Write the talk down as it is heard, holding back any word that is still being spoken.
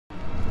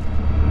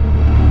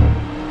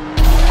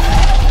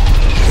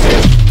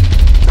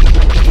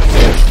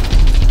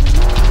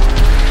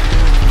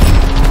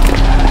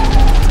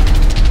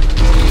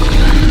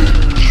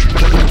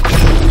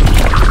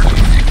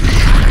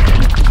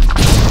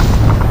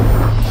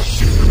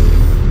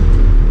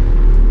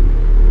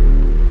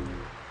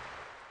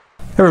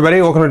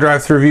Everybody, welcome to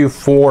Drive Thru Review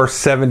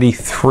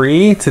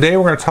 473. Today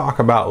we're going to talk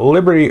about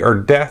Liberty or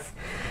Death,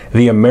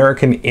 the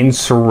American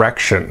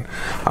Insurrection,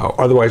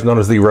 otherwise known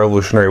as the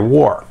Revolutionary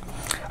War.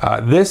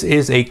 This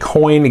is a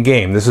coin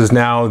game. This is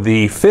now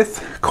the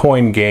 5th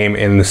coin game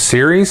in the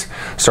series.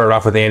 Started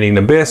off with Andes in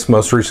Abyss,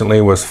 most recently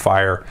was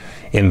Fire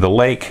in the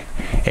Lake.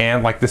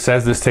 And like this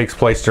says, this takes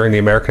place during the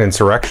American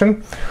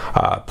Insurrection.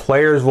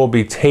 Players will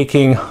be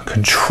taking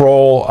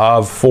control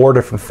of 4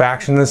 different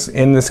factions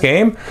in this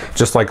game,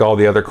 just like all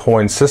the other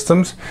coin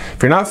systems.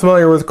 If you're not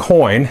familiar with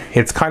coin,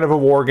 it's kind of a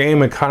war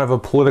game and kind of a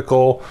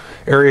political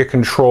area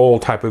control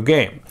type of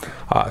game.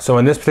 So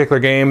in this particular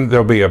game,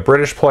 there'll be a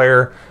British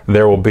player,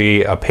 there will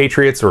be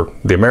Patriots or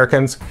the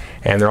Americans,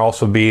 and there'll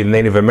also be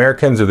Native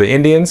Americans or the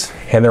Indians,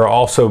 and there'll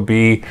also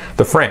be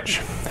the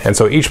French. And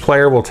so each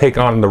player will take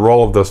on the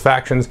role of those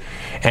factions,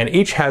 and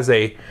each has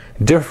a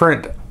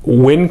different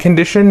win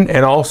condition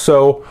and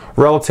also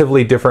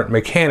relatively different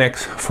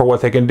mechanics for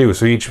what they can do.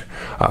 So each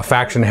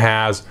faction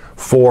has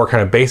 4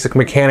 kind of basic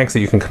mechanics that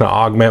you can kind of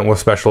augment with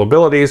special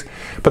abilities,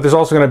 but there's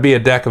also going to be a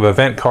deck of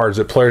event cards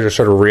that players are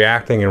sort of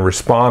reacting and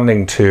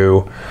responding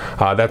to.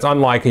 That's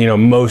unlike,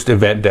 most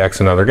event decks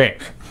in other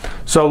games.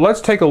 So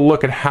let's take a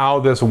look at how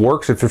this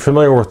works. If you're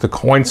familiar with the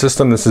coin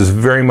system, this is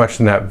very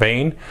much in that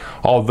vein,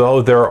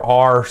 although there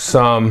are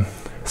some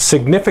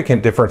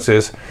significant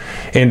differences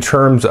in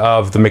terms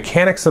of the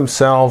mechanics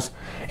themselves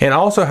and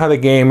also how the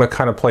game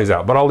kind of plays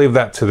out. But I'll leave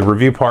that to the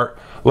review part.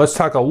 Let's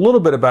talk a little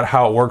bit about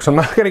how it works. I'm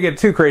not going to get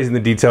too crazy in the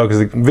detail because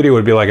the video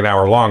would be like an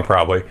hour long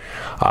probably,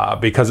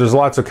 because there's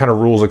lots of kind of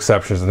rules,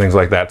 exceptions, and things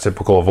like that,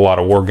 typical of a lot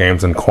of war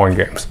games and coin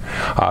games.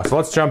 So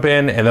let's jump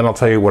in and then I'll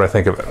tell you what I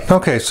think of it.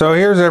 Okay, so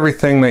here's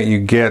everything that you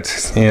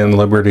get in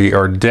Liberty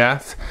or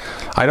Death.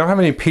 I don't have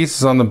any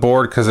pieces on the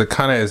board because it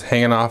kind of is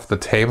hanging off the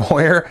table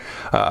here.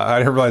 I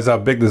didn't realize how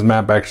big this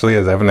map actually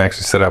is. I haven't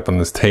actually set up on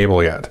this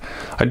table yet.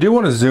 I do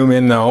want to zoom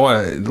in though,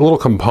 a little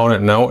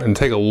component note, and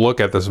take a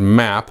look at this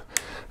map.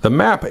 The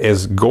map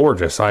is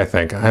gorgeous, I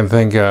think. I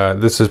think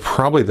this is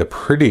probably the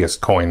prettiest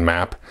coin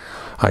map.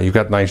 You've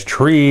got nice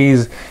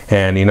trees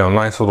and,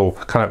 nice little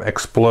kind of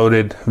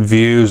exploded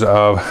views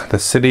of the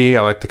city.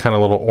 I like the kind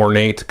of little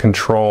ornate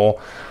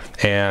control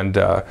and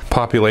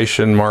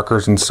population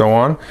markers and so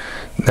on.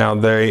 Now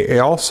it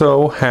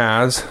also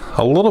has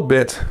a little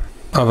bit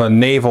of a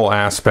naval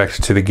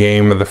aspect to the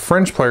game. The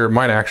French player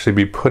might actually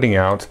be putting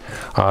out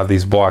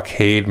these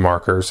blockade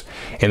markers,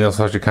 and they'll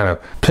actually kind of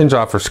pinch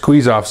off or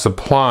squeeze off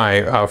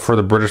supply for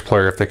the British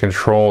player if they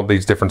control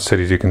these different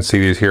cities. You can see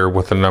these here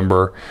with the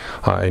number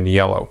in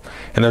yellow.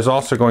 And there's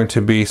also going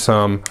to be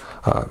some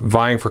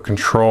vying for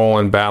control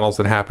and battles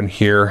that happen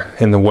here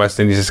in the West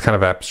Indies. It's kind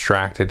of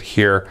abstracted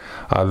here.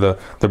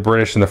 The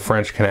British and the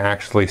French can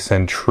actually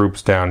send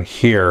troops down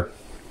here.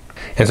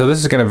 And so this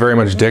is going to very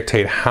much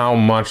dictate how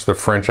much the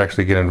French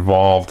actually get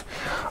involved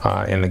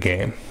in the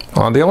game.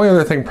 The only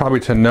other thing probably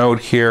to note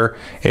here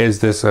is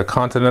this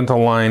continental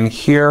line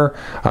here.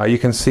 You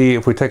can see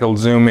if we take a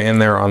zoom in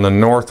there on the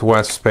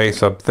northwest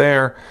space up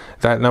there,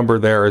 that number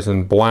there is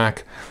in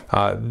black.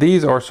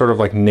 These are sort of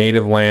like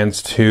native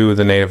lands to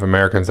the Native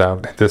Americans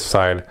out this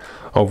side.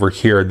 Over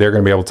here, they're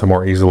going to be able to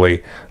more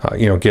easily,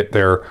 get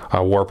their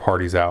war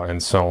parties out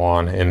and so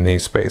on in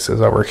these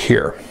spaces over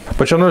here.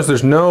 But you'll notice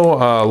there's no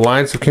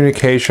lines of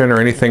communication or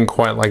anything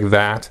quite like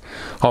that.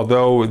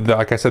 Although,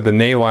 like I said, the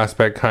naval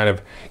aspect kind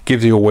of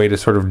gives you a way to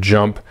sort of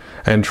jump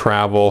and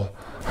travel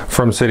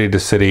from city to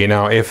city.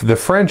 Now, if the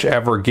French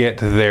ever get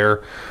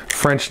their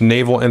French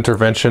naval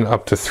intervention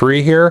up to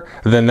 3 here,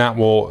 then that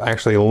will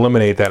actually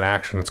eliminate that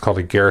action. It's called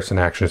a garrison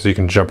action, so you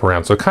can jump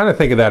around. So kind of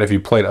think of that if you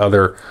played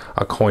other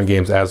coin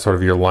games as sort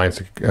of your lines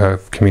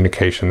of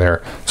communication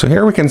there. So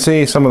here we can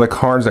see some of the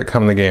cards that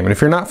come in the game. And if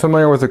you're not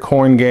familiar with the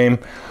coin game,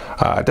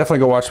 definitely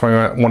go watch one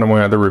of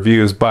my other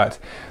reviews. But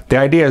the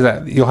idea is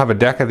that you'll have a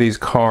deck of these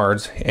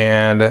cards,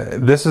 and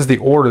this is the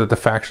order that the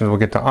factions will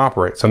get to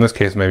operate. So in this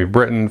case, maybe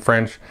Britain,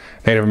 French,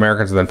 Native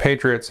Americans, and then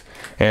Patriots.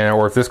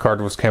 Or if this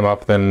card came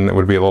up, then it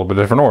would be a little bit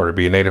different order. It'd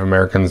be Native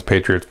Americans,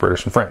 Patriots,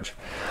 British, and French.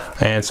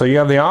 And so you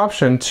have the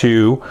option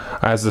to,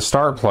 as the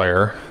start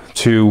player,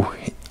 to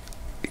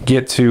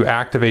get to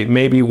activate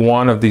maybe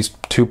one of these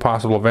 2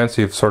 possible events.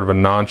 You have sort of a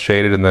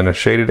non-shaded and then a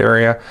shaded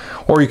area,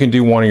 or you can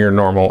do one of your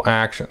normal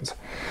actions.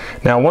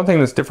 Now, one thing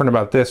that's different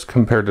about this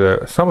compared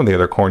to some of the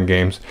other coin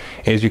games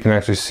is you can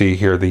actually see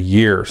here the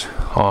years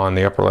on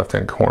the upper left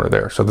hand corner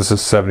there. So this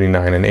is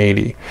 79 and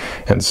 80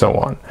 and so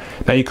on.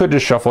 Now you could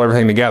just shuffle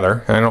everything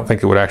together, and I don't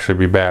think it would actually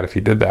be bad if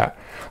you did that.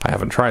 I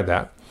haven't tried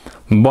that.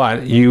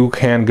 But you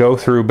can go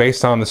through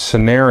based on the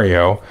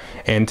scenario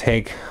and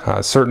take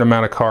a certain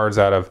amount of cards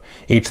out of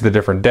each of the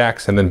different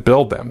decks and then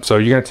build them. So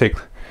you're going to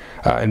take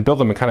and build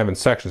them in kind of in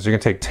sections. You're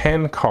going to take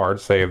 10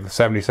 cards, say of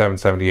 77,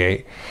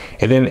 78,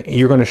 and then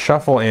you're going to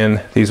shuffle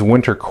in these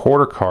winter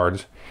quarter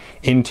cards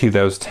into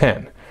those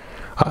 10.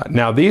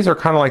 Now these are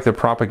kind of like the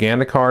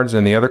propaganda cards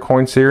in the other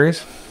coin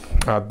series,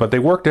 but they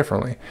work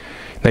differently.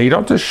 Now you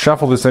don't just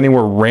shuffle this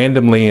anywhere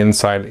randomly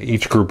inside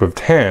each group of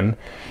 10.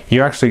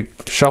 You actually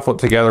shuffle it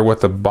together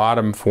with the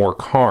bottom 4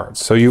 cards.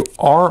 So you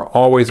are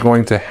always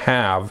going to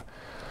have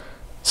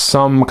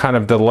some kind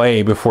of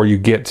delay before you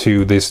get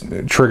to this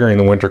triggering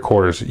the winter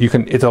quarters.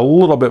 It's a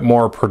little bit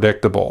more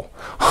predictable.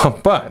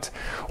 But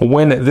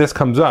when this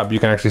comes up, you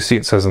can actually see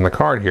it says in the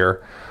card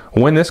here,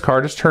 when this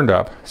card is turned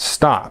up,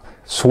 stop.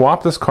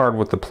 Swap this card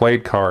with the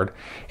played card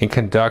and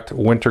conduct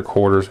winter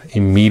quarters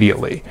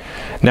immediately.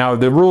 Now,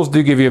 the rules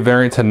do give you a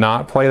variant to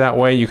not play that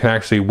way. You can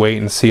actually wait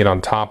and see it on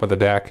top of the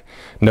deck,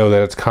 know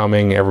that it's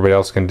coming. Everybody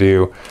else can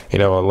do, you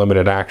know, a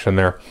limited action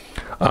there.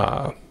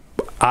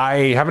 I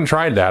haven't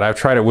tried that. I've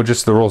tried it with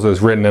just the rules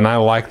as written, and I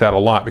like that a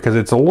lot because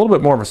it's a little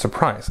bit more of a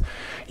surprise.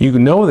 You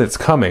know that it's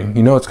coming.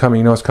 You know it's coming.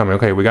 You know it's coming.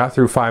 Okay, we got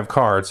through 5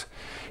 cards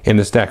in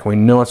this deck. We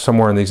know it's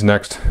somewhere in these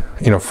next,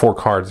 you know, 4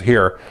 cards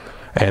here,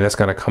 and it's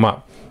going to come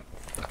up.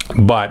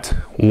 But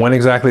when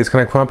exactly it's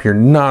going to come up, you're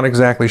not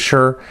exactly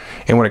sure.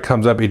 And when it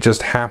comes up, it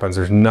just happens.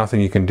 There's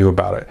nothing you can do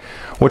about it,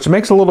 which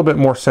makes a little bit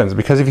more sense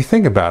because if you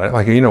think about it,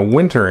 like, you know,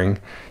 wintering,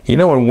 you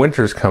know when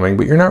winter's coming,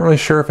 but you're not really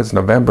sure if it's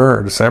November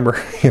or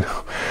December, you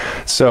know.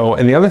 So,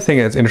 and the other thing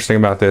that's interesting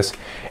about this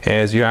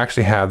is you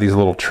actually have these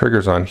little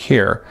triggers on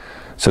here.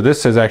 So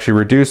this says actually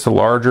reduce the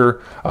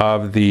larger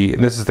of the,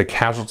 and this is the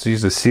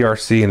casualties, the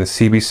CRC and the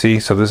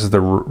CBC. So this is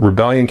the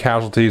rebellion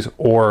casualties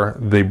or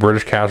the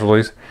British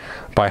casualties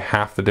by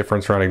half the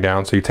difference running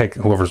down. So you take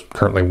whoever's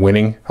currently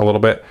winning a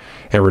little bit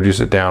and reduce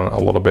it down a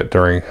little bit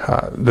during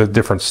the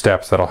different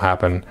steps that'll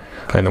happen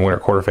in the winter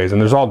quarter phase.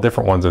 And there's all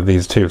different ones of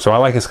these too. So I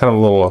like it's kind of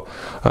a little,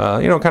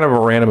 you know, kind of a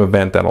random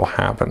event that'll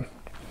happen.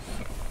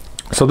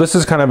 So this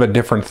is kind of a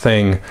different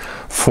thing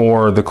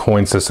for the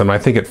coin system. I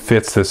think it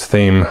fits this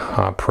theme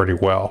pretty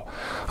well.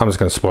 I'm just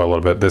going to spoil a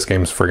little bit. This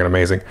game's friggin'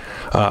 amazing.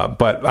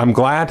 But I'm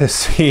glad to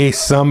see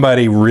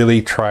somebody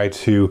really try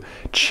to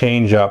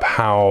change up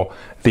how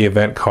the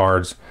event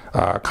cards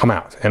come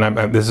out.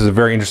 And this is a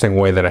very interesting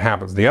way that it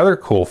happens. The other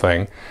cool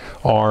thing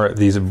are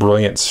these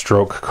brilliant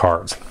stroke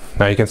cards.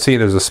 Now you can see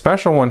there's a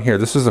special one here.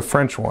 This is a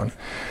French one.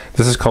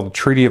 This is called the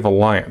Treaty of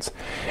Alliance.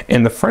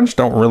 And the French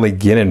don't really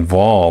get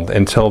involved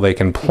until they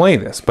can play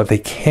this, but they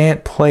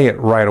can't play it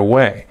right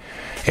away.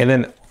 And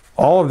then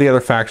all of the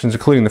other factions,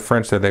 including the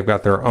French, that they've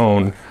got their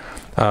own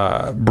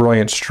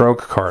brilliant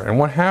stroke card. And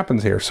what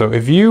happens here? So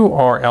if you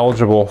are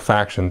eligible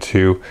faction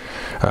to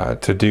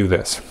do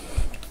this,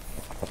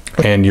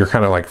 and you're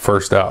kind of like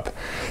first up,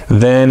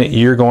 then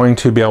you're going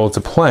to be able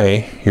to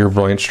play your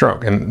brilliant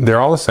stroke. And they're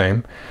all the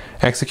same.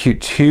 Execute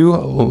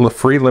 2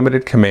 free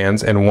limited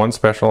commands and 1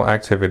 special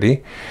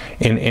activity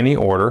in any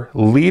order.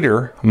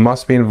 Leader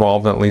must be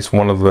involved in at least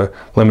one of the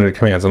limited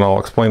commands. And I'll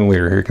explain the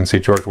leader here. You can see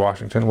George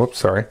Washington. Whoops,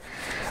 sorry.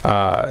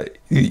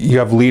 You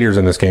have leaders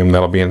in this game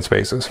that'll be in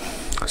spaces.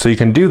 So you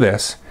can do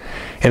this,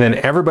 and then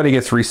everybody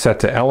gets reset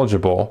to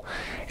eligible,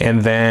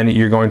 and then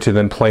you're going to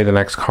then play the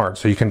next card.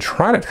 So you can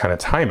try to kind of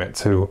time it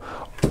to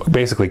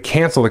basically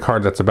cancel the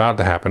card that's about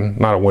to happen.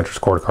 Not a winter's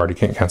quarter card, you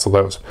can't cancel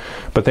those.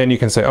 But then you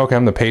can say, okay,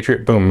 I'm the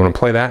Patriot, boom, I'm gonna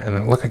play that, and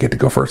then look, I get to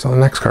go first on the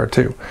next card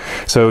too.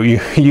 So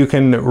you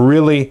can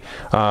really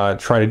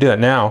try to do that.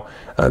 Now,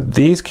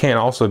 these can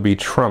also be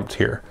trumped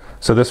here.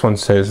 So this one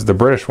says the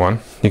British one.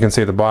 You can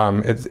see at the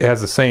bottom, it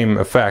has the same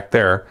effect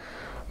there,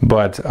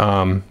 but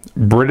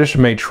British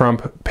may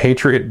trump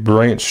Patriot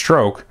brilliant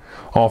stroke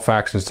all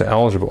factions to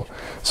eligible.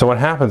 So what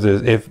happens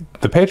is if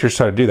the Patriots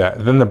try to do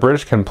that, then the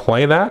British can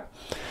play that,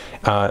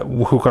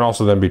 who can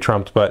also then be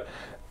trumped. But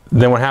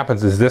then what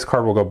happens is this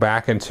card will go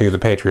back into the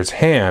Patriots'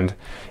 hand,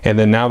 and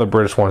then now the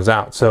British one is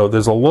out. So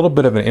there's a little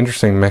bit of an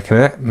interesting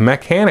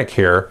mechanic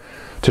here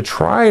to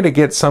try to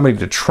get somebody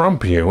to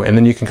trump you, and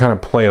then you can kind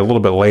of play a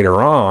little bit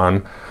later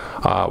on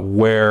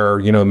where,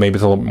 you know, maybe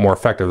it's a little bit more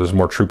effective. There's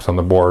more troops on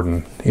the board,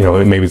 and, you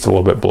know, maybe it's a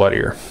little bit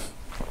bloodier.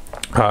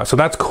 So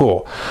that's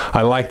cool.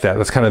 I like that.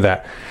 That's kind of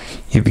that.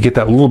 You get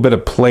that little bit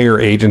of player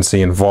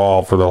agency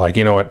involved where they're like,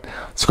 you know what,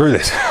 screw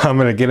this. I'm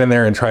going to get in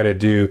there and try to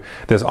do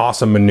this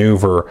awesome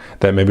maneuver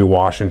that maybe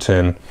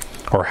Washington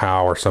or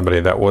Howe or somebody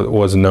that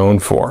was known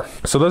for.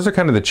 So those are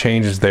kind of the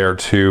changes there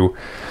to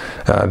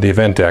the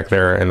event deck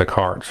there in the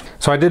cards.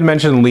 So I did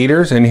mention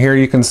leaders, and here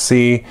you can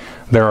see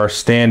there are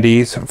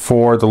standees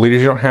for the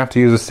leaders. You don't have to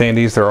use the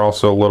standees. There are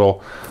also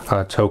little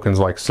tokens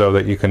like so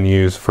that you can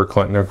use for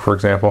Clinton, for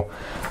example.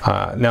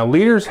 Now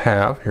leaders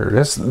have, here it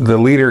is, the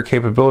leader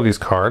capabilities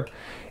card,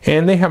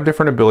 and they have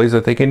different abilities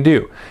that they can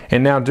do.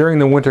 And now during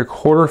the winter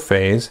quarter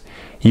phase,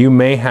 you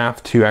may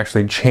have to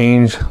actually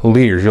change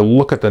leaders. You'll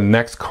look at the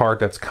next card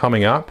that's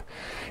coming up,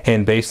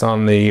 and based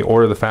on the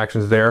order of the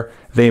factions there,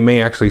 they may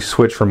actually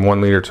switch from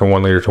one leader to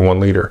one leader to one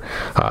leader.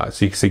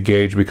 So you can see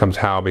Gage becomes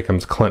Howe,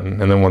 becomes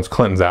Clinton, and then once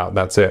Clinton's out,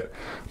 that's it.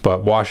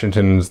 But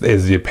Washington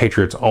is the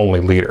Patriots' only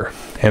leader.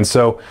 And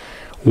so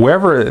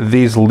wherever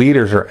these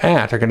leaders are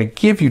at are going to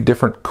give you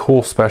different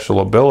cool special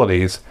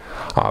abilities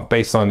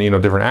based on, you know,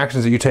 different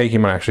actions that you take. You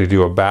might actually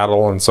do a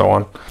battle and so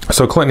on.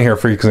 So Clinton here,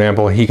 for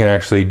example, he can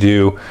actually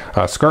do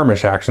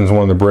skirmish actions,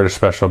 one of the British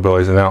special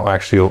abilities, and that'll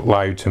actually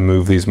allow you to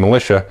move these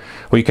militia.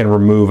 We can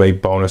remove a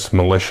bonus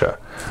militia.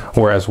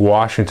 Whereas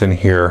Washington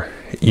here,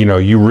 you know,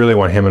 you really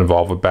want him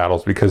involved with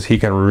battles because he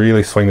can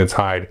really swing the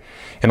tide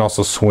and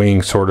also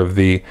swing sort of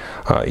the,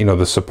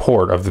 the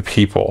support of the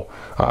people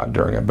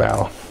during a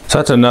battle. So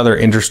that's another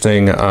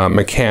interesting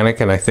mechanic,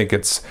 and I think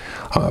it's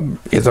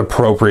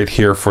appropriate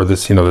here for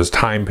this, this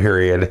time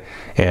period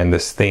and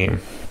this theme.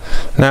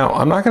 Now,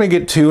 I'm not going to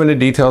get too into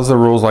details of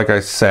the rules, like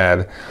I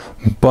said,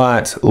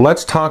 but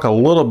let's talk a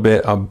little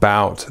bit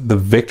about the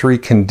victory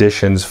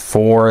conditions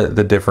for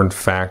the different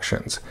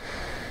factions.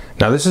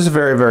 Now, this is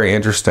very, very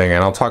interesting,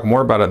 and I'll talk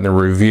more about it in the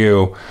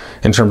review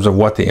in terms of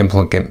what the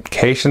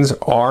implications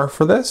are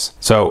for this.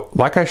 So,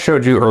 like I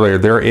showed you earlier,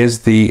 there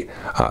is the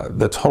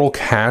total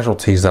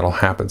casualties that'll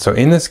happen. So,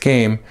 in this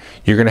game,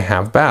 you're going to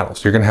have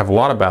battles. You're going to have a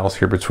lot of battles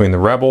here between the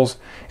rebels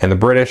and the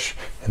British,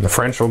 and the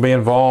French will be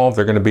involved.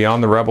 They're going to be on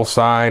the rebel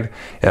side.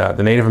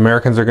 The Native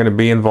Americans are going to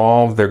be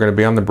involved. They're going to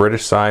be on the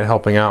British side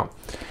helping out.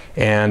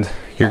 And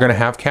you're going to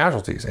have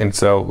casualties. And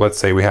so let's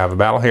say we have a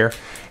battle here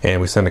and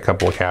we send a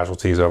couple of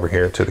casualties over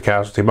here to the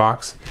casualty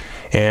box,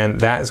 and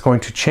that is going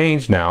to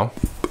change now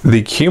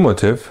the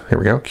cumulative, here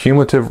we go,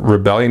 cumulative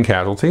rebellion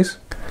casualties.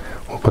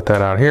 We'll put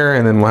that out here,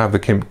 and then we'll have the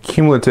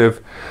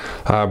cumulative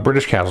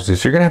British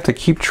casualties. So you're going to have to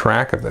keep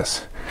track of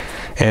this.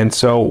 And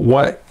so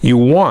what you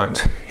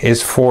want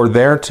is for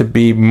there to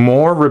be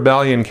more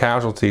rebellion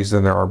casualties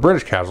than there are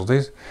British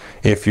casualties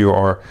if you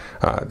are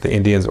the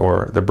Indians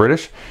or the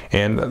British,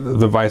 and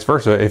the vice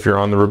versa. If you're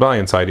on the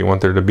rebellion side, you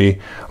want there to be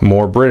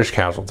more British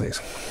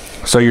casualties.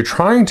 So you're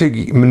trying to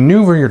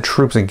maneuver your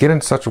troops and get in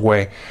such a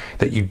way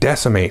that you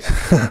decimate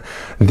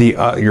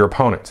your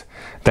opponent.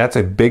 That's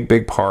a big,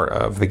 big part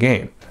of the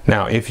game.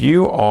 Now, if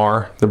you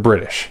are the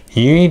British,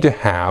 you need to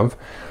have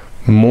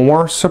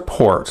more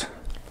support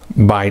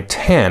by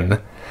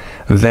 10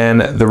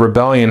 than the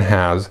rebellion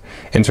has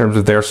in terms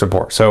of their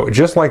support. So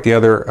just like the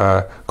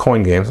other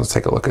coin games, let's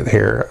take a look at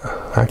here,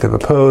 active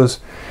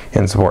oppose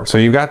and support. So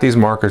you've got these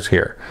markers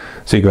here.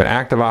 So you got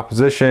active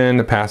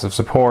opposition, passive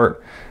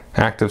support,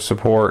 active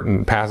support,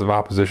 and passive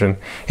opposition,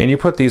 and you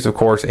put these, of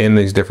course, in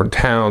these different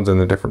towns and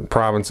the different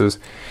provinces,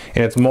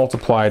 and it's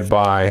multiplied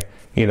by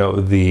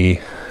the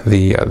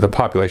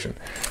population.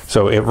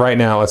 So if right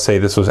now, let's say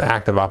this was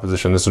active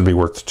opposition, this would be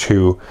worth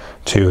 2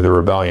 to the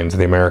rebellion, to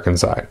the American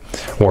side,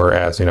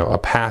 whereas a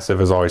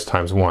passive is always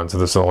times 1, so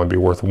this will only be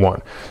worth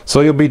 1.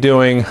 So you'll be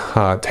doing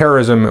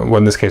terrorism, well,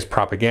 in this case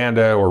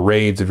propaganda or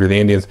raids if you're the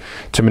Indians,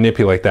 to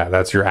manipulate that.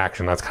 That's your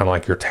action. That's kind of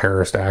like your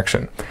terrorist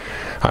action.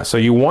 So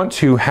you want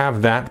to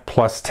have that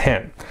plus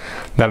 10.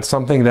 That's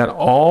something that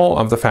all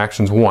of the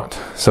factions want.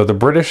 So the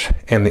British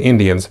and the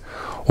Indians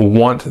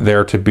want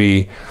there to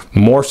be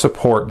more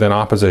support than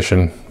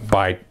opposition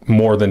by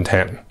more than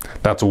 10.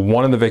 That's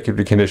one of the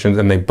victory conditions,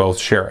 and they both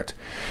share it.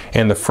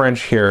 And the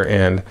French here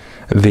and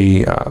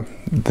the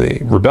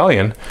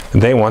rebellion,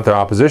 they want their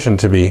opposition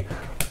to be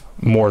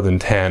more than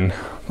 10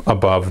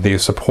 above the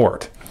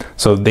support.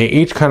 So they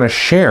each kind of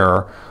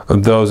share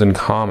those in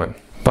common.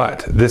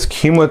 But this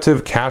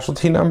cumulative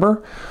casualty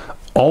number,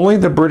 only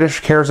the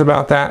British cares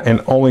about that,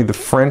 and only the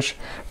French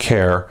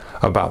care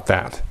about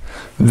that.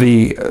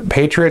 The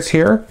Patriots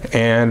here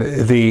and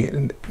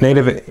the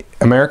Native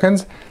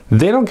Americans,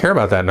 they don't care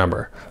about that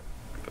number.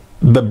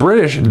 The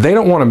British, they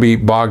don't want to be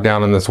bogged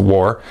down in this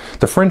war.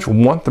 The French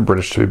want the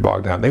British to be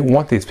bogged down. They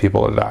want these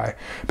people to die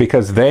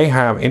because they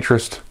have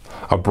interest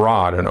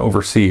abroad and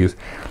overseas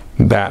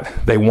that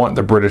they want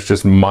the British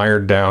just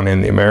mired down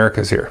in the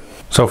Americas here.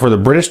 So for the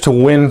British to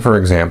win, for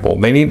example,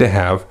 they need to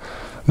have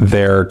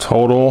their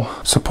total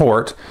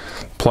support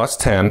plus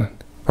 10,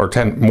 or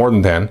 10, more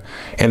than 10,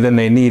 and then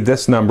they need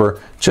this number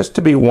just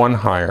to be 1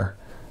 higher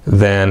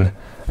than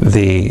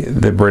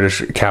the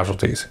British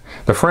casualties.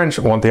 The French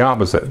want the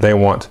opposite. They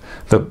want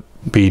the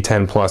be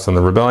 10 plus on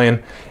the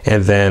rebellion,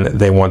 and then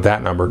they want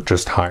that number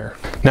just higher.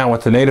 Now,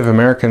 what the Native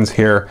Americans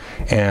here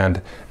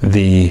and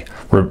the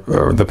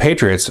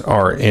Patriots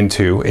are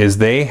into is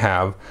they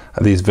have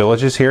these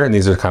villages here, and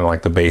these are kind of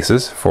like the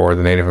bases for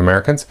the Native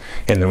Americans,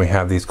 and then we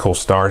have these cool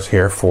stars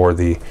here for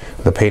the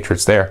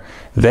Patriots there.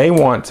 They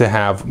want to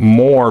have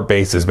more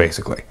bases,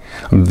 basically,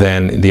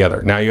 than the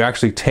other. Now, you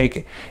actually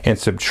take and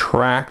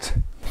subtract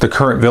the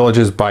current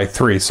villages by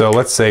 3. So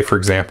let's say, for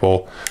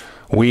example,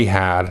 we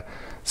had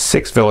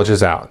 6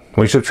 villages out.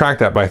 We subtract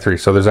that by 3,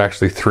 so there's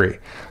actually 3.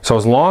 So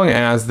as long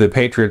as the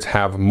Patriots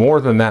have more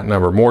than that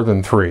number, more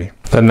than 3,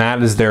 then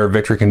that is their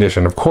victory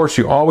condition. Of course,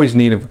 you always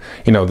need,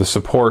 the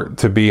support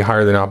to be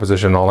higher than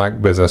opposition and all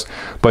that business,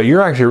 but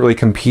you're actually really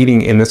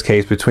competing in this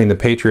case between the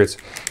Patriots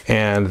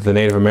and the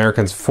Native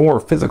Americans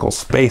for physical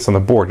space on the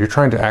board. You're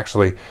trying to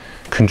actually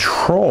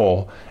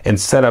control and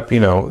set up,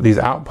 these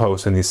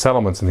outposts and these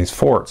settlements and these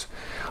forts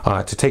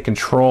to take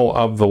control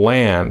of the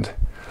land,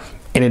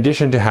 in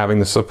addition to having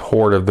the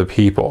support of the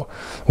people.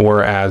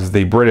 Whereas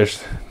the British,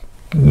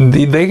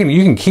 you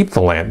can keep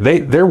the land.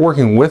 They're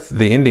working with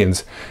the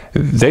Indians.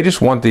 They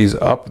just want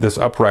this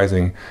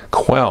uprising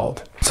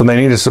quelled. So they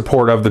need the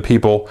support of the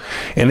people,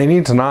 and they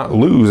need to not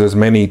lose as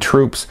many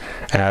troops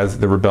as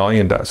the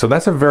rebellion does. So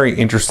that's a very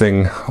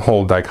interesting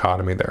whole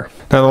dichotomy there.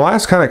 Now, the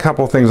last kind of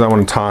couple of things I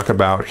want to talk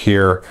about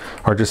here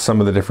are just some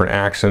of the different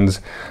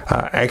actions.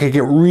 I could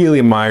get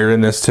really mired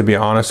in this, to be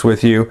honest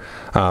with you.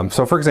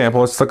 So for example,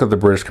 let's look at the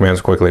British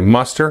commands quickly.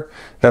 Muster,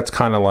 that's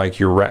kind of like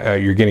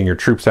you're getting your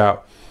troops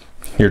out.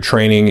 You're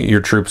training your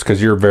troops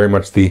because you're very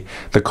much the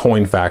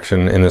coin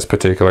faction in this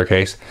particular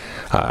case.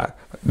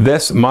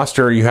 This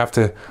muster, you have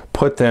to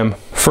put them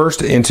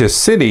first into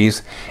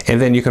cities,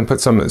 and then you can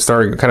put some,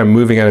 start kind of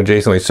moving out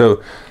adjacently.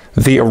 So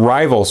the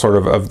arrival sort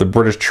of the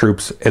British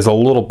troops is a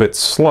little bit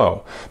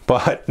slow,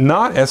 but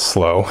not as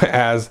slow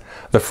as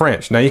the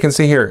French. Now you can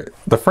see here,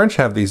 the French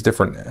have these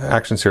different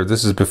actions here.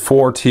 This is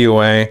before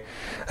TOA,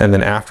 and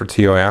then after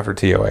TOA, after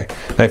TOA.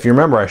 Now if you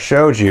remember, I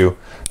showed you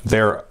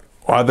their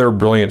other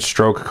brilliant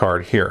stroke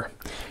card here.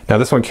 Now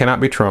this one cannot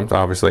be trumped,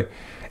 obviously.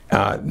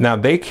 Now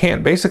they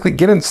can't basically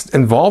get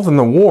involved in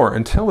the war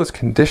until this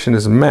condition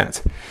is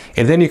met,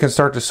 and then you can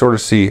start to sort of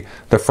see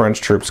the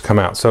French troops come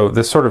out. So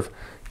this sort of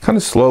kind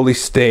of slowly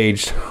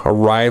staged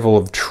arrival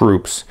of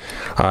troops,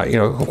 you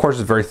know, of course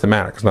it's very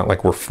thematic. It's not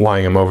like we're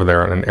flying them over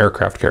there on an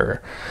aircraft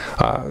carrier.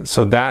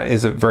 So that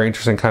is a very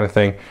interesting kind of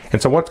thing.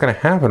 And so what's going to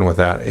happen with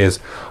that is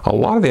a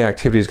lot of the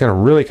activity is going to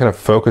really kind of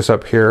focus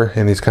up here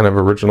in these kind of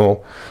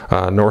original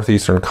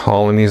northeastern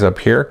colonies up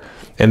here.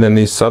 And then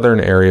these southern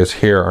areas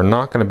here are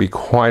not going to be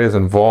quite as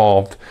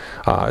involved,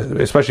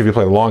 especially if you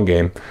play the long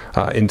game,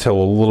 until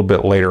a little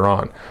bit later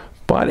on.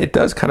 But it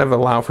does kind of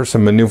allow for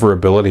some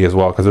maneuverability as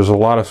well, because there's a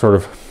lot of sort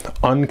of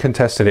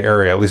uncontested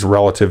area, at least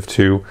relative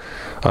to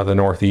the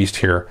northeast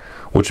here,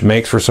 which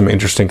makes for some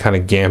interesting kind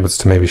of gambits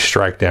to maybe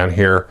strike down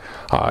here.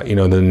 You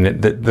know,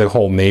 the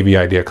whole Navy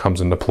idea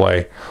comes into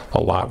play a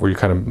lot, where you're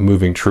kind of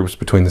moving troops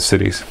between the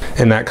cities.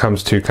 And that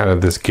comes to kind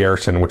of this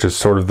garrison, which is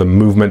sort of the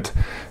movement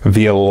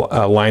via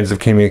lines of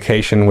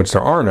communication, which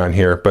there are none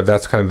here, but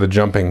that's kind of the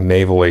jumping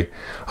navally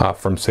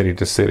from city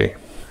to city.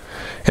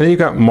 And then you've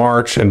got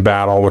march and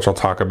battle, which I'll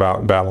talk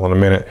about battle in a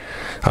minute.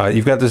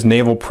 You've got this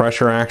naval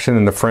pressure action,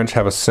 and the French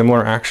have a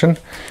similar action,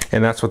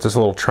 and that's what this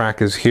little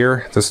track is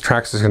here. This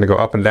track is going to go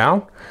up and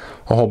down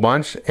a whole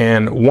bunch,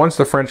 and once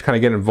the French kind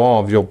of get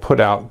involved, you'll put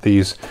out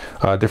these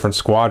different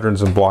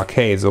squadrons and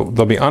blockades.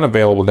 They'll be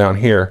unavailable down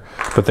here,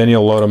 but then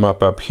you'll load them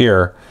up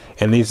here,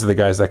 and these are the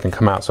guys that can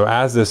come out. So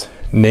as this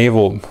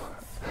naval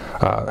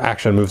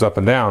action moves up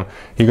and down,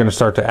 you're going to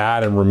start to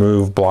add and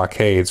remove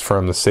blockades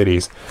from the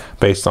cities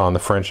based on the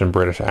French and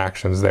British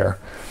actions there.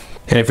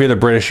 And if you're the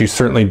British, you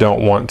certainly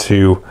don't want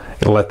to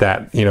let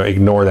that, you know,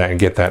 ignore that and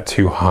get that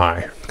too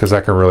high, because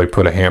that can really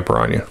put a hamper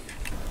on you.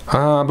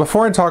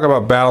 Before I talk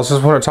about battles, I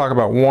just want to talk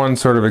about one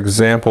sort of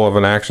example of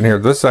an action here.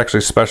 This is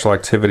actually special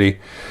activity.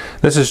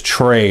 This is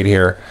trade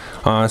here.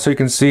 So you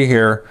can see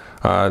here,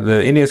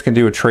 the Indians can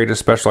do a trade of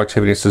special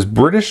activity. It says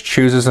British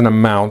chooses an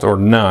amount or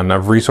none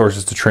of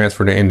resources to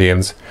transfer to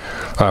Indians.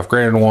 If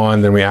greater than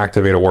 1, then we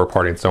activate a war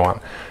party and so on.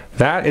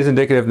 That is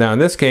indicative. Now in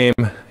this game,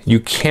 you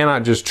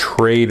cannot just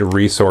trade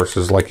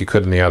resources like you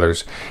could in the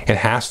others. It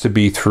has to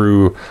be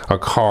through a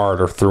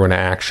card or through an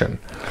action.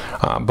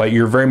 But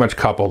you're very much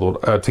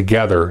coupled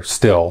together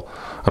still,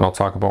 and I'll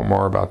talk about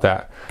more about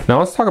that. Now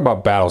let's talk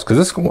about battles, because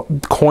this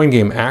coin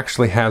game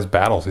actually has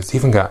battles. It's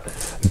even got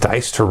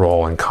dice to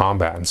roll and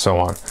combat and so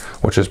on,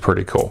 which is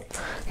pretty cool.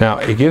 Now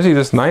it gives you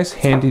this nice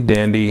handy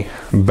dandy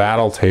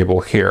battle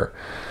table here.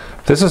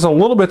 This is a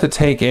little bit to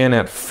take in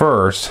at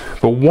first,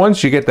 but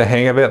once you get the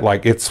hang of it,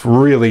 like, it's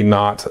really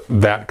not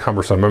that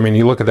cumbersome. I mean,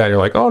 you look at that and you're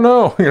like, oh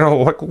no, you know,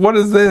 like, what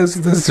is this?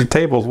 This is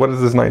tables. What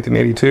is this,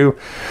 1982?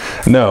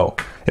 No,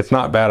 it's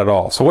not bad at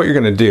all. So what you're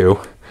going to do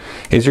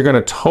is you're going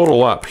to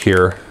total up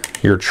here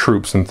your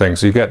troops and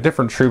things. So you've got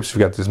different troops. You've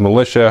got this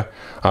militia,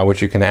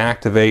 which you can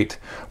activate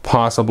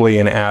possibly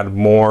and add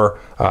more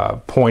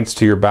points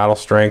to your battle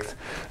strength.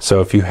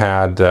 So if you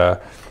had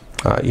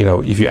you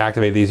know, if you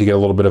activate these, you get a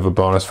little bit of a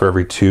bonus for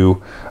every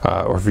 2,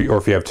 or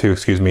if you have 2,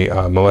 excuse me,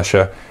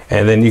 militia.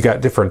 And then you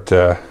got different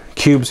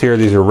cubes here.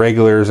 These are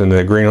regulars, and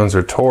the green ones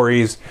are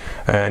Tories.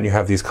 And you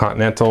have these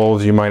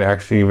continentals. You might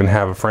actually even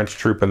have a French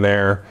troop in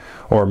there,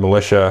 or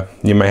militia.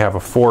 You may have a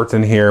fort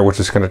in here, which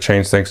is going to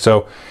change things.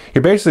 So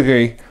you're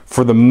basically,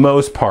 for the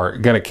most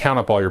part, going to count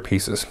up all your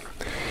pieces,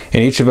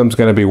 and each of them is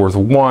going to be worth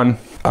 1.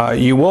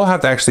 You will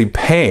have to actually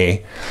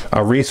pay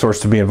a resource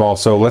to be involved.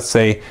 So let's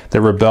say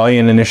the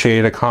rebellion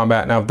initiated a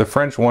combat. Now if the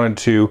French wanted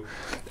to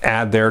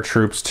add their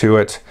troops to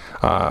it,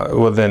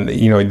 well then,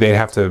 you know, they'd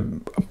have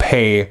to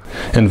pay,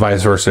 and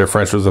vice versa. If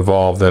French was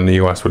involved, then the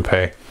US would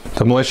pay.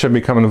 The militia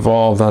become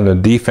involved on the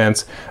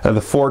defense.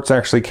 The forts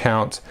actually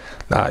count.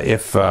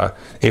 If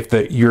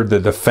you're the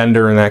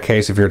defender in that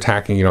case, if you're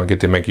attacking, you don't get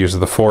to make use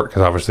of the fort,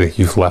 because obviously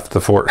you've left the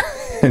fort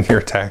and you're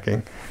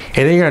attacking.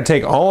 And then you're going to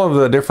take all of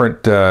the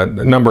different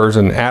numbers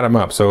and add them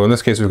up. So in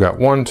this case, we've got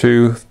 1,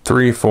 2,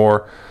 3,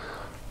 4,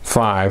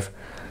 5.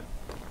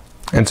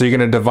 And so you're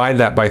going to divide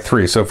that by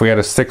 3. So if we had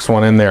a 6th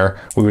one in there,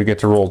 we would get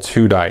to roll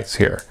 2 dice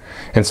here.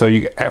 And so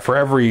you, for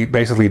every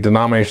basically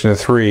denomination of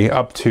 3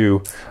 up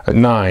to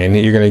 9,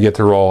 you're going to get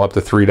to roll up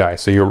to 3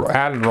 dice. So you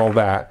add and roll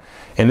that.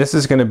 And this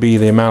is going to be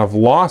the amount of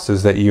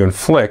losses that you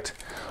inflict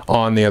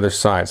on the other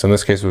side. So in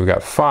this case, we've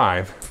got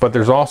 5, but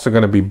there's also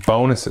going to be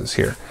bonuses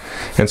here.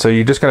 And so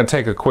you're just going to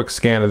take a quick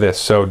scan of this.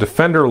 So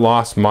defender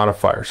loss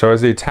modifier. So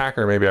as the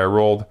attacker, maybe I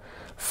rolled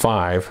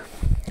 5,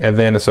 and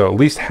then so at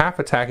least half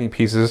attacking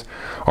pieces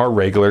are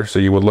regular, so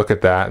you would look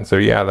at that and so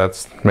yeah,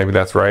 maybe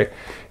that's right.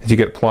 You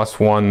get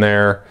 +1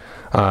 there.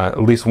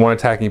 At least 1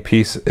 attacking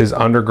piece is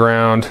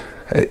underground.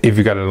 If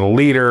you got a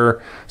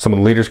leader, some of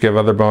the leaders give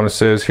other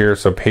bonuses here.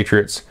 So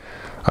Patriots,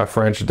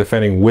 French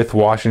defending with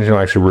Washington will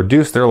actually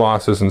reduce their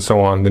losses and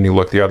so on. Then you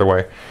look the other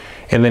way,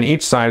 and then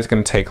each side is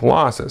going to take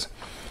losses.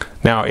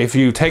 Now, if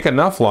you take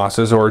enough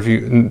losses, or if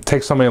you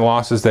take so many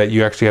losses that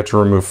you actually have to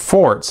remove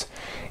forts,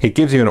 it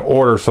gives you an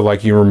order. So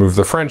like you remove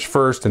the French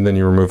first, and then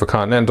you remove a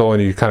Continental,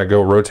 and you kind of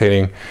go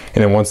rotating.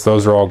 And then once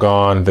those are all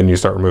gone, then you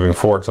start removing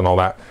forts and all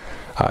that.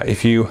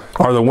 If you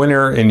are the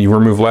winner and you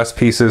remove less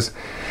pieces,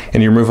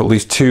 and you remove at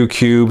least 2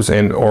 cubes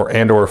and or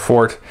a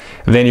fort,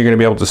 then you're going to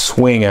be able to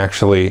swing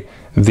actually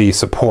the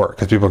support,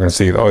 because people are going to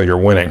see, oh, you're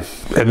winning.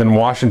 And then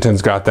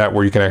Washington's got that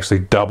where you can actually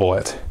double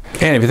it.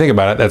 And if you think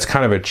about it, that's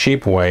kind of a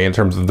cheap way in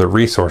terms of the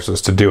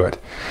resources to do it.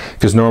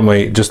 Because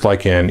normally, just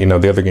like in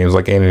the other games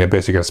like Alien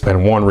Abyss, you got to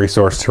spend 1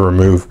 resource to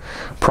remove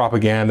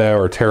propaganda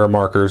or terror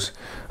markers,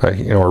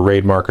 or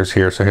raid markers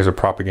here. So here's a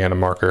propaganda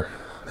marker.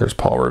 There's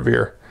Paul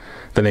Revere.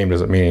 The name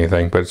doesn't mean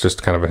anything, but it's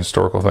just kind of a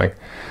historical thing.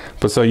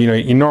 But so,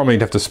 you normally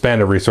have to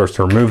spend a resource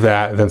to remove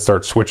that and then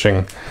start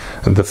switching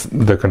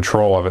the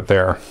control of it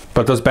there.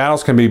 But those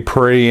battles can be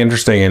pretty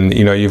interesting, and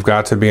you've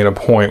got to be in a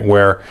point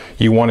where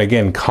you want to,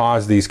 again,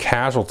 cause these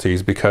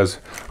casualties, because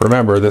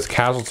remember, this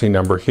casualty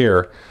number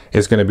here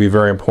is going to be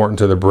very important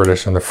to the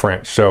British and the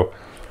French. So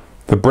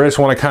the British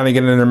want to kind of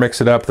get in there,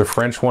 mix it up. The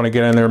French want to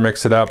get in there,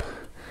 mix it up.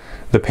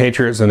 The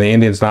Patriots and the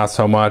Indians, not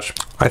so much.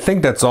 I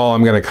think that's all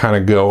I'm going to kind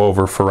of go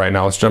over for right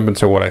now. Let's jump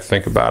into what I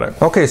think about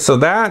it. Okay, so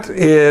that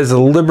is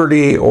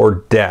liberty or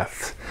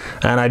death.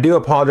 And I do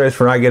apologize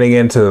for not getting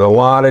into a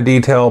lot of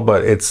detail,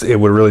 but it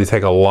would really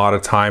take a lot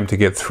of time to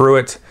get through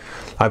it.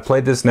 I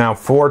played this now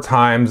 4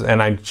 times, and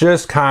I'm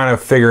just kind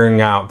of figuring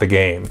out the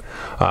game,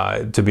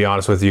 to be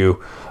honest with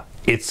you.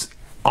 It's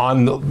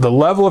on the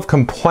level of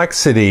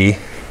complexity,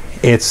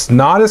 it's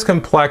not as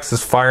complex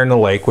as Fire in the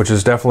Lake, which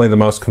is definitely the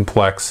most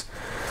complex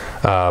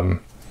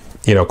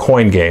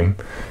coin game,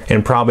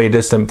 and probably a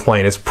Distant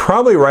Plane. It's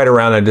probably right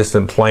around a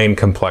Distant Plane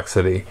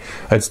complexity.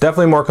 It's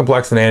definitely more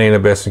complex than Alien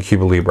Abyss and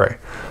Cuba Libre,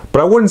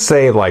 but I wouldn't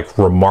say like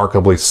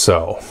remarkably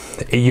so.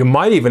 You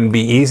might even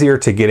be easier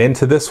to get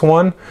into this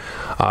one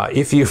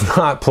if you've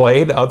not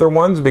played other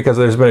ones, because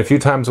there's been a few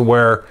times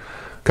where,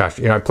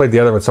 gosh, I played the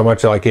other one so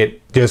much like it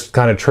just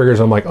kind of triggers.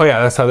 I'm like, oh yeah,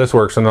 that's how this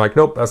works, and they're like,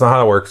 nope, that's not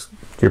how it works.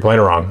 You're playing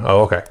it wrong.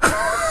 Oh, okay.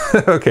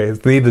 Okay,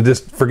 need to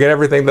just forget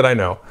everything that I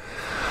know.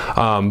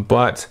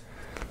 But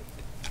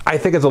I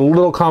think it's a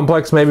little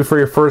complex maybe for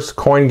your first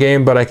coin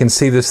game, but I can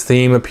see this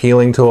theme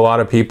appealing to a lot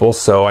of people,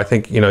 so I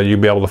think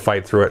you'd be able to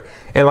fight through it.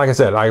 And like I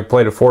said, I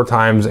played it 4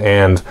 times,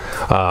 and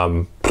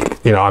I'm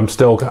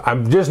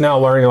just now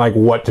learning like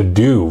what to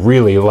do,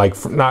 really,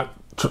 like not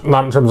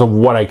in terms of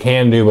what I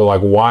can do, but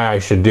like why I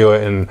should do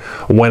it and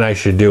when I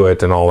should do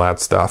it and all that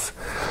stuff.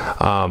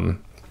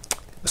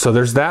 So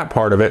there's that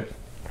part of it.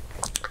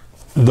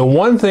 The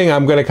one thing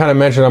I'm going to kind of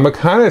mention, I'm going to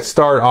kind of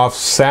start off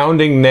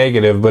sounding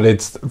negative,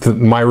 but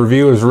my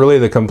review is really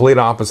the complete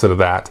opposite of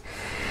that,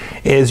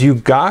 is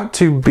you've got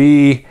to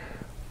be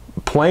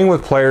playing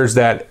with players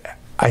that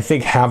I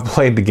think have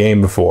played the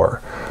game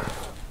before,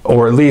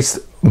 or at least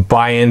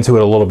buy into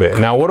it a little bit.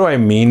 Now, what do I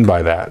mean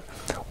by that?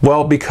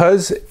 Well,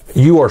 because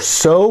you are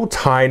so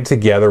tied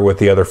together with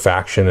the other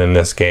faction in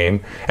this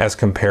game as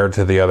compared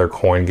to the other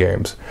coin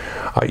games.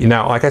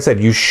 Now, like I said,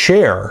 you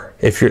share,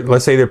 if you're,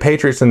 let's say the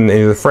Patriots and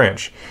the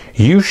French,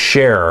 you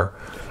share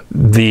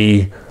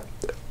the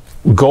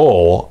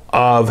goal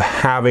of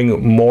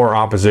having more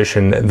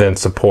opposition than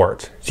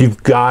support.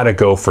 You've got to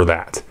go for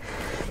that.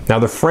 Now,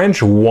 the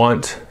French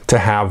want to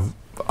have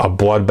a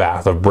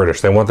bloodbath of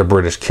British. They want the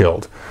British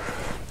killed.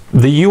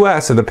 The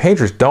US and the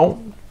Patriots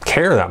don't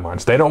care that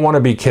much. They don't want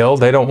to be killed.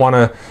 They don't want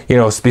to,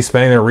 be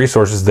spending their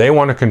resources. They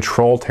want to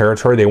control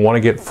territory. They want to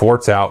get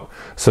forts out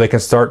so they can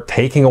start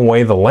taking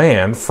away the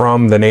land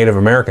from the Native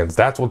Americans.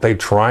 That's what they're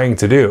trying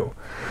to do.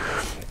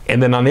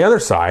 And then on the other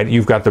side,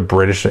 you've got the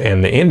British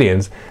and the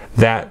Indians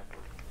that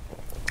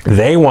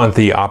they want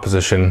the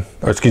opposition,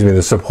 or excuse me,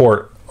 the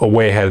support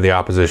way ahead of the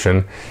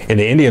opposition, and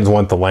the Indians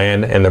want the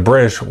land, and the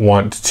British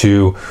want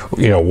to,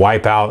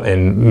 wipe out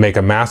and make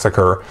a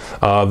massacre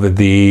of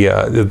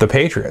the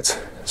Patriots.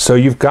 So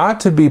you've got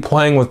to be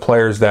playing with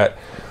players that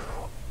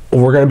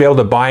we're going to be able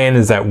to buy in,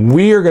 is that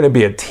we are going to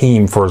be a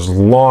team for as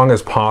long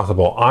as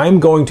possible. I'm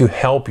going to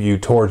help you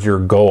towards your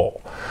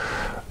goal.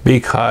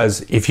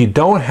 Because if you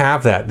don't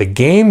have that, the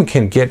game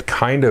can get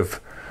kind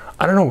of,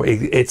 I don't know,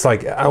 it's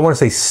like, I don't want to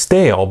say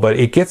stale, but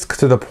it gets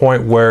to the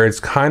point where it's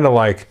kind of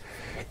like,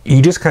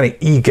 you just kind of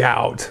eke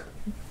out,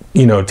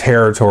 you know,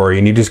 territory,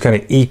 and you just kind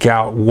of eke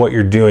out what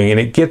you're doing, and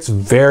it gets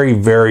very,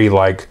 very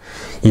like,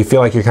 you feel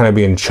like you're kind of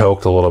being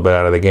choked a little bit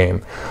out of the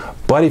game.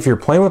 But if you're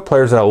playing with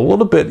players that are a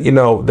little bit, you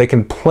know, they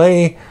can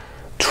play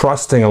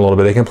trusting a little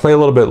bit, they can play a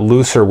little bit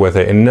looser with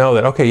it and know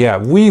that, okay, yeah,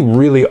 we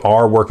really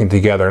are working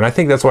together. And I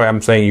think that's why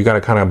I'm saying you got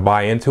to kind of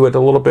buy into it a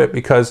little bit,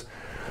 because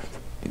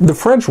the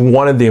French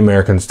wanted the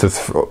Americans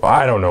to,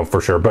 I don't know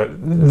for sure, but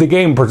the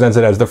game presents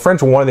it as the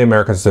French wanted the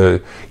Americans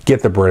to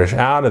get the British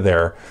out of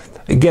there.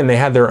 Again, they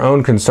had their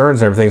own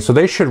concerns and everything, so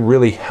they should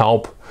really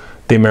help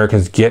the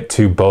Americans get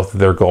to both of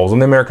their goals,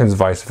 and the Americans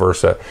vice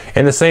versa.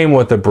 And the same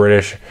with the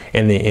British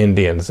and the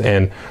Indians.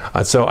 And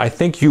so I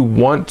think you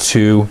want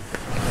to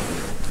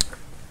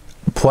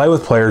play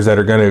with players that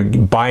are going to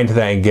buy into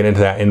that and get into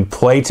that and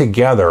play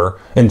together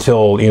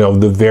until, you know,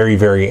 the very,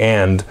 very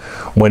end,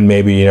 when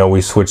maybe, you know, we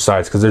switch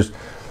sides, because there's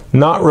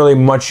not really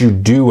much you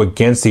do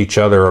against each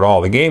other at all.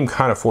 The game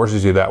kind of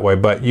forces you that way,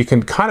 but you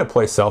can kind of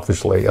play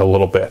selfishly a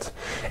little bit.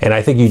 And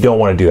I think you don't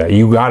want to do that.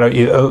 You gotta,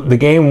 the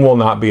game will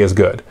not be as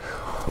good.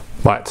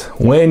 But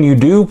when you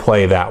do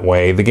play that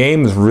way, the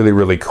game is really,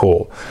 really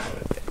cool.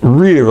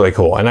 Really, really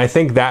cool. And I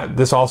think that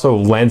this also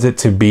lends it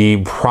to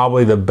be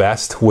probably the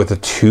best with the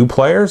two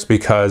players,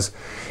 because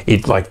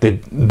it, like,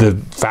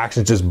 the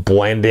factions just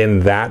blend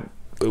in that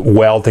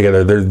well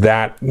together. They're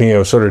that, you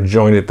know, sort of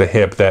joined at the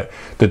hip, that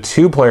the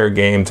two-player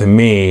game, to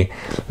me,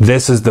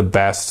 this is the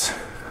best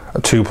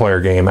two-player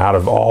game out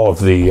of all of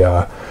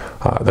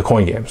the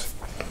coin games.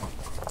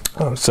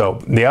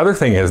 So the other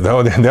thing is,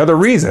 though, the other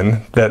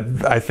reason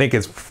that I think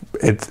it's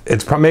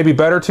maybe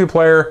better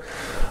two-player,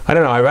 I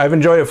don't know, I've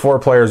enjoyed it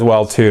four-player as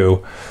well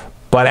too,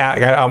 but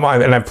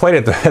and I've played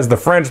it as the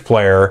French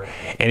player,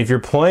 and if you're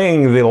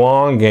playing the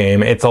long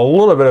game, it's a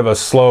little bit of a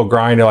slow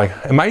grind. You're like,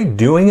 am I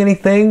doing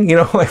anything? You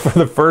know, like for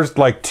the first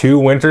like 2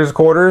 winters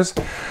quarters,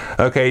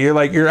 okay, you're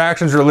like, your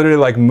actions are literally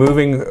like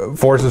moving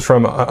forces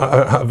from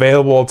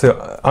available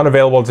to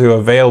unavailable to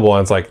available,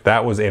 and it's like,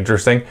 that was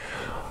interesting.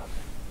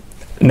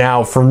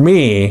 Now, for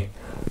me,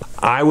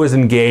 I was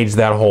engaged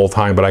that whole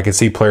time, but I could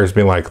see players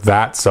being like,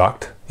 that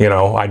sucked. You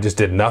know, I just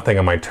did nothing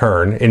on my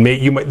turn. And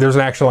there's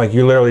an action like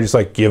you literally just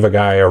like give a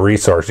guy a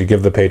resource. You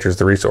give the Patriots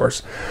the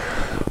resource.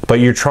 But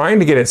you're trying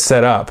to get it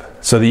set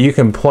up so that you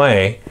can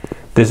play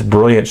this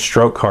brilliant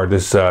stroke card,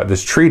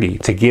 this treaty,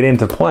 to get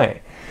into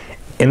play.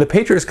 And the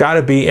Patriots got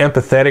to be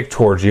empathetic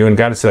towards you and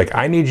got to say, like,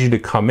 I need you to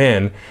come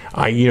in.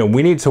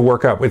 We need to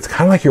work up. It's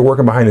kind of like you're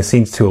working behind the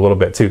scenes too, a little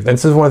bit too. And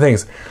this is one of the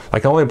things,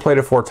 like, I only played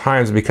it 4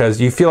 times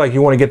because you feel like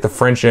you want to get the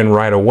French in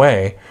right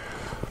away.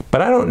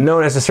 But I don't know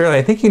necessarily.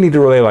 I think you need to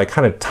really like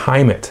kind of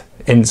time it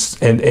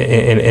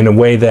in a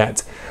way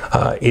that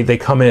they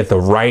come in at the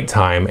right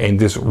time and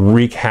just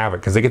wreak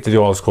havoc, because they get to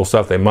do all this cool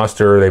stuff. They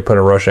muster, they put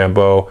in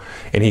Rochambeau,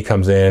 and he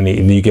comes in,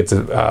 and you get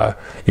to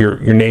your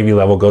Navy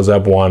level goes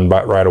up 1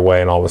 right away,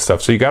 and all this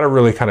stuff. So you got to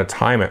really kind of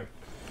time it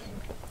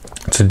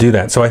to do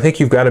that. So I think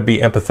you've got to be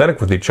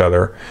empathetic with each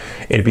other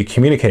and be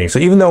communicating. So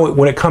even though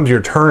when it comes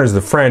your turn as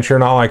the French, you're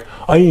not like,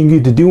 I didn't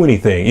get to do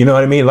anything. You know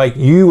what I mean? Like,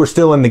 you were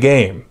still in the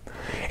game.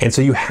 And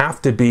so you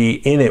have to be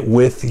in it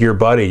with your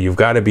buddy. You've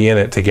got to be in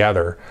it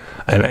together.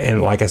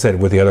 And like I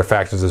said, with the other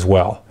factions as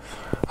well.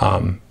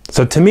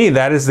 So to me,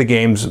 that is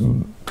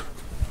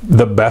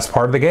the best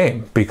part of the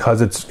game, because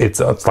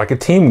it's like a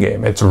team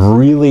game. It's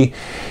really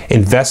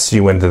invests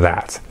you into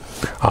that.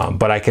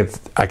 But I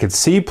could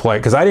see play,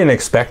 because I didn't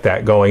expect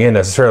that going in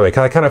necessarily.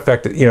 Because I kind of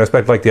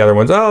expect like the other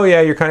ones. Oh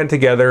yeah, you're kind of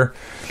together.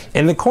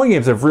 And the coin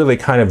games have really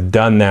kind of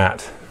done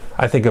that.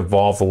 I think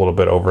evolved a little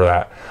bit over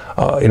that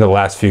in the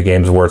last few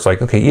games, where it's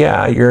like, okay,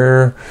 yeah,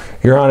 you're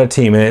on a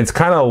team, and it's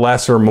kind of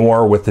less or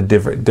more with the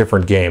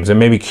different games. And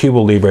maybe Cuba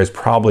Libre is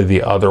probably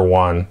the other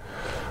one,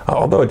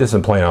 although it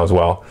doesn't play now as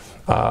well.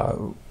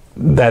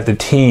 That the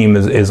team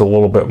is a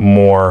little bit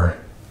more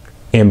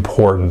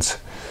important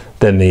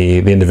than the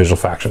individual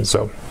factions.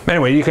 So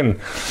anyway, you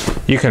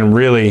can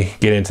really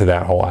get into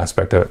that whole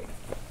aspect of it.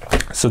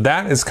 So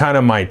that is kind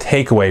of my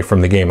takeaway from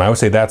the game. I would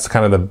say that's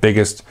kind of the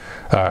biggest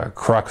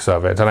crux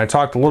of it. And I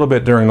talked a little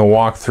bit during the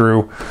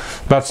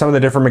walkthrough about some of the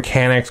different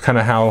mechanics, kind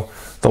of how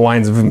the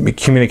lines of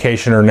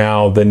communication are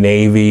now the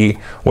Navy,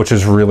 which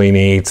is really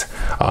neat.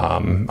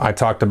 I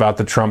talked about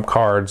the trump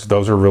cards.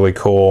 Those are really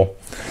cool.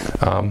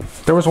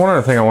 There was one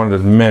other thing I wanted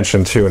to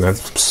mention too, and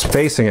it's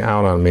spacing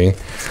out on me.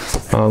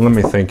 Let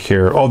me think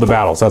here. Oh, the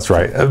battles. That's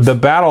right. The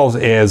battles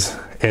is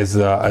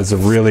a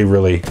really,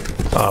 really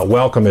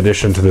welcome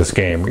addition to this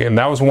game. And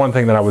that was one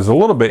thing that I was a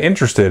little bit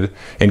interested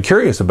and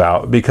curious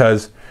about,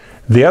 because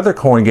the other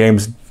coin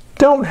games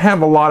don't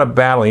have a lot of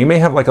battling. You may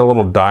have like a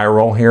little die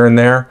roll here and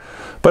there,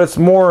 but it's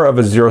more of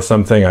a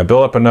zero-sum thing. I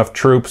build up enough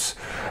troops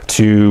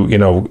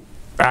to,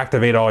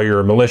 activate all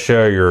your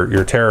militia,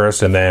 your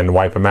terrorists, and then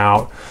wipe them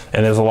out.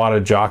 And there's a lot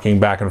of jockeying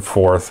back and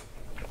forth.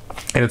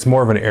 And it's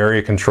more of an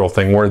area control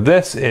thing, where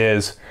this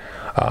is...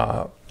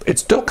 it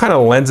still kind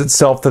of lends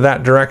itself to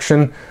that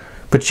direction,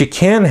 but you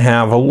can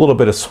have a little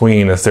bit of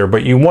swinginess there,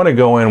 but you want to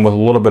go in with a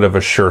little bit of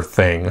a sure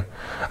thing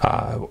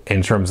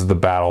in terms of the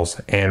battles,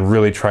 and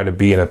really try to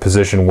be in a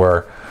position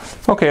where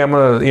okay, I'm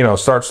gonna, you know,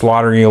 start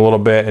slaughtering you a little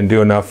bit and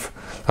do enough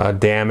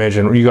damage,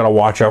 and you got to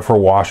watch out for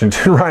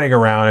Washington running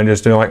around and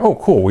just doing like, oh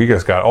cool, we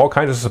just got all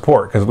kinds of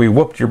support because we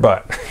whooped your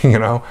butt, you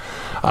know.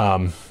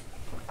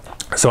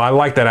 So I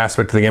like that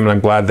aspect of the game, and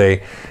I'm glad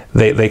they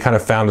kind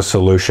of found a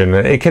solution.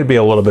 It can be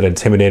a little bit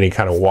intimidating,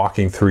 kind of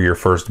walking through your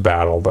first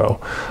battle, though.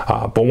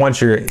 But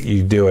once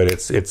you do it,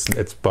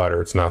 it's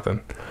butter. It's nothing.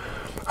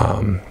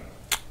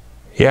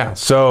 Yeah.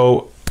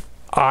 So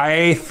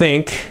I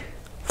think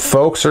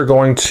folks are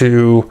going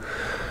to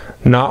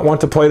not want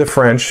to play the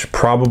French.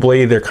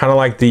 Probably they're kind of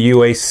like the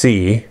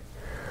UAC.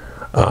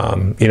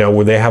 You know,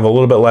 where they have a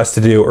little bit less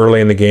to do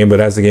early in the game, but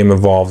as the game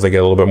evolves, they get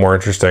a little bit more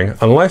interesting.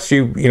 Unless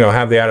you know,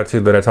 have the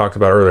attitude that I talked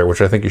about earlier,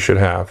 which I think you should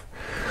have.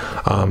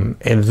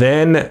 And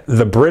then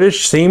the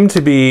British seem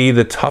to be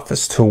the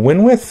toughest to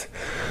win with.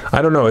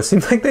 I don't know. It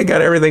seems like they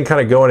got everything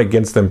kind of going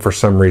against them for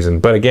some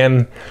reason. But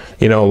again,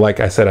 you know, like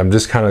I said, I'm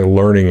just kind of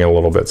learning a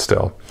little bit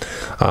still.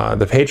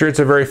 The Patriots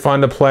are very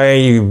fun to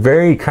play.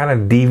 Very kind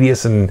of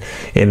devious and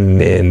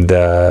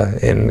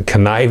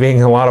conniving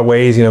in a lot of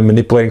ways. You know,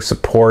 manipulating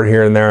support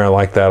here and there. I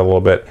like that a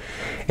little bit.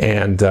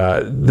 And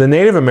the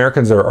Native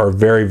Americans are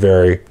very,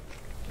 very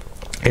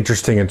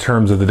interesting in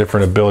terms of the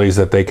different abilities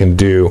that they can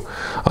do.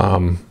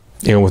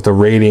 You know, with the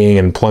raiding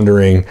and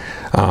plundering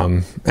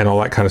and all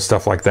that kind of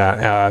stuff like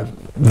that.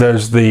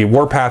 There's the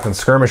warpath and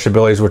skirmish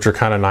abilities, which are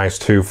kind of nice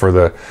too for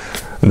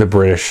the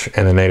British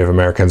and the Native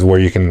Americans, where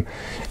you can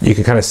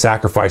kind of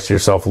sacrifice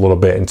yourself a little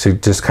bit and to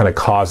just kind of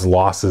cause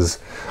losses,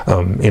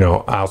 you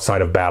know,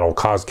 outside of battle,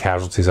 cause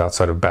casualties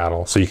outside of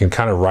battle. So you can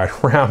kind of ride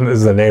around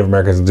as the Native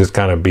Americans and just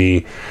kind of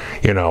be,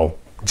 you know,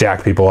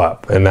 jack people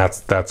up, and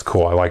that's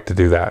cool. I like to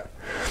do that.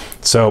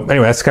 So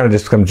anyway, that's kind of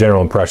just some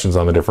general impressions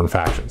on the different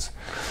factions.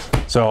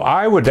 So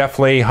I would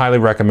definitely highly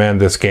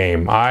recommend this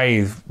game.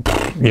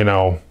 You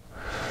know,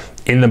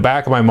 in the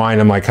back of my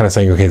mind, I'm like kind of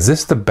saying, okay, is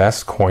this the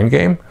best coin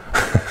game?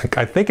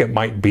 I think it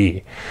might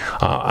be.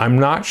 I'm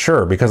not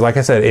sure, because like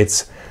I said,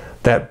 it's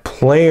that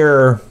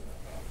player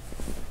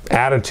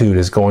attitude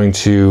is going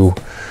to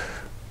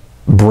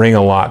bring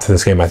a lot to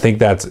this game. I think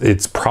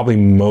it's probably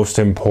most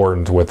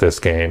important with this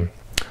game.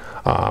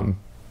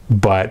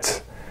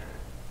 But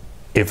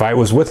if I'm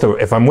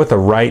with the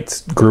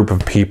right group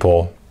of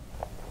people,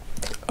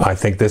 I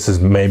think this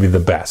is maybe the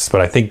best. But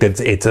I think that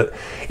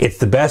it's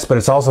the best, but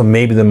it's also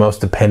maybe the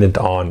most dependent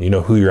on, you know,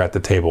 who you're at the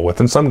table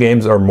with. And some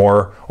games are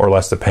more or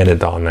less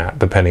dependent on that,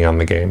 depending on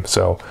the game.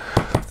 So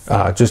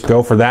just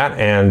go for that,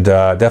 and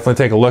definitely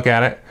take a look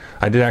at it.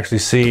 I did actually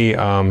see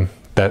that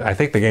I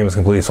think the game is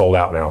completely sold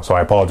out now, so I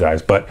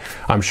apologize. But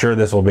I'm sure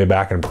this will be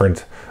back in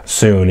print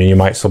soon, and you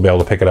might still be able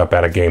to pick it up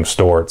at a game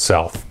store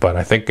itself. But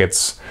I think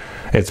it's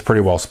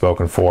pretty well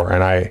spoken for,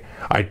 and I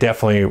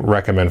definitely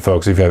recommend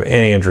folks, if you have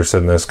any interest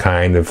in this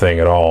kind of thing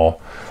at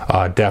all,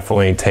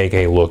 definitely take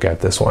a look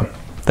at this one.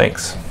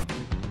 Thanks.